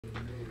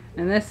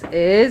And this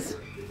is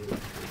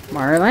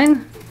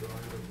Marlin.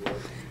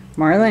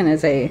 Marlin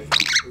is a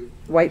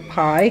white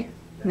pie.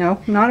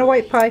 No, not a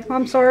white pie.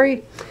 I'm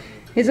sorry.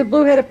 He's a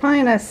blue-headed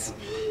pinus.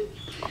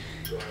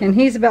 And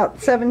he's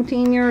about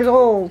 17 years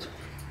old.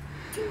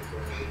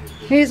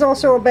 He's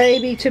also a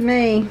baby to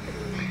me.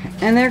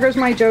 And there goes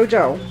my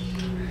JoJo.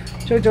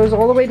 JoJo's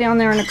all the way down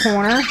there in the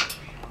corner.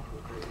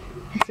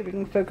 Let's see if we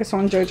can focus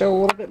on JoJo a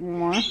little bit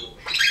more.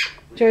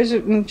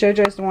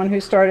 JoJo's the one who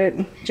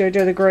started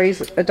JoJo the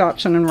Gray's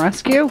Adoption and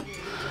Rescue.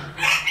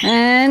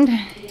 And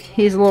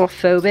he's a little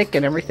phobic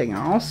and everything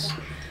else.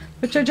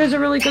 But JoJo's a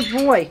really good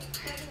boy.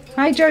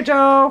 Hi,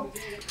 JoJo.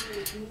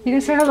 You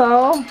gonna say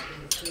hello?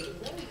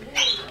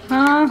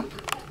 Huh?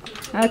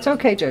 It's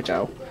okay,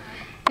 JoJo.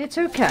 It's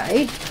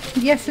okay.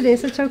 Yes, it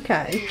is. It's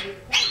okay.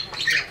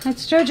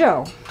 That's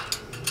JoJo.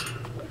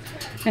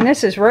 And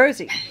this is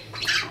Rosie.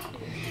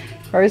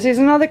 Rosie's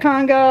another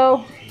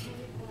Congo.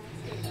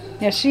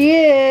 Yes, she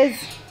is.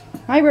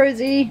 Hi,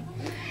 Rosie.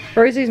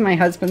 Rosie's my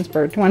husband's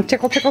bird. Do you want to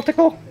tickle, tickle,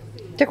 tickle?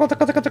 Tickle,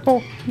 tickle, tickle,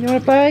 tickle. You want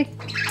to play?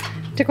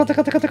 Tickle,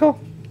 tickle, tickle, tickle.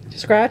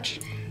 Scratch.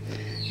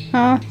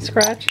 Huh?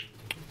 Scratch.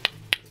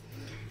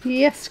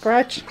 Yes,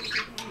 scratch.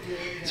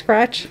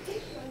 Scratch.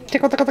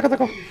 Tickle, tickle, tickle,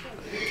 tickle.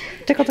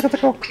 Tickle, tickle,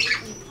 tickle.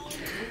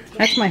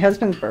 That's my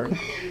husband's bird.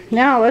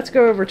 Now let's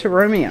go over to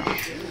Romeo.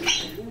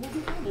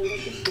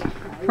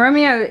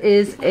 Romeo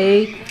is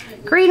a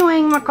green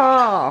wing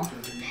macaw.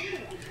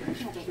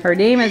 Her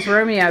name is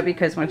Romeo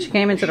because when she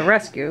came into the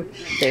rescue,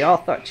 they all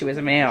thought she was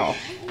a male.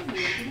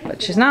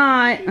 But she's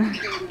not.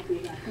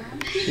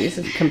 She's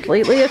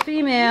completely a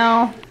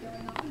female.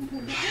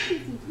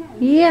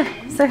 Yeah,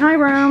 say hi,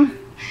 Rome.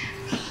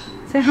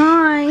 Say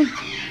hi.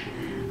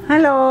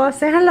 Hello,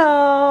 say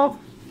hello.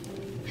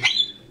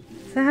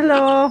 Say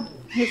hello.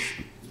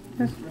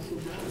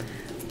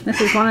 This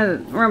is one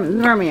of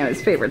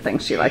Romeo's favorite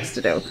things she likes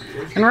to do.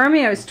 And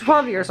Romeo is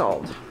 12 years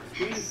old.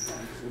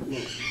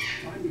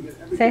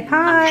 Say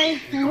hi.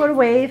 You go to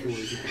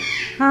wave.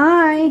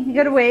 Hi. You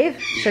go to wave.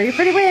 Show your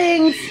pretty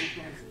wings.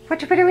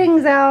 Put your pretty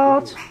wings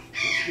out.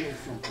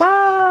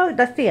 Whoa.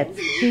 Let's see it.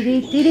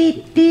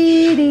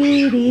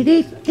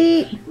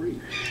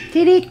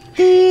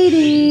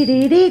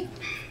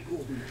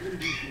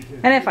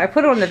 And if I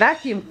put on the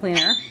vacuum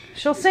cleaner,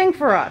 she'll sing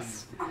for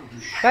us.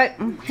 But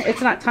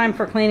it's not time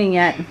for cleaning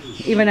yet,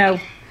 even though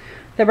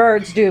the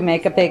birds do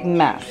make a big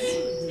mess.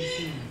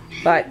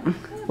 But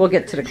we'll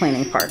get to the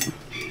cleaning part.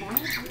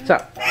 So,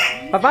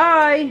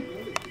 bye-bye.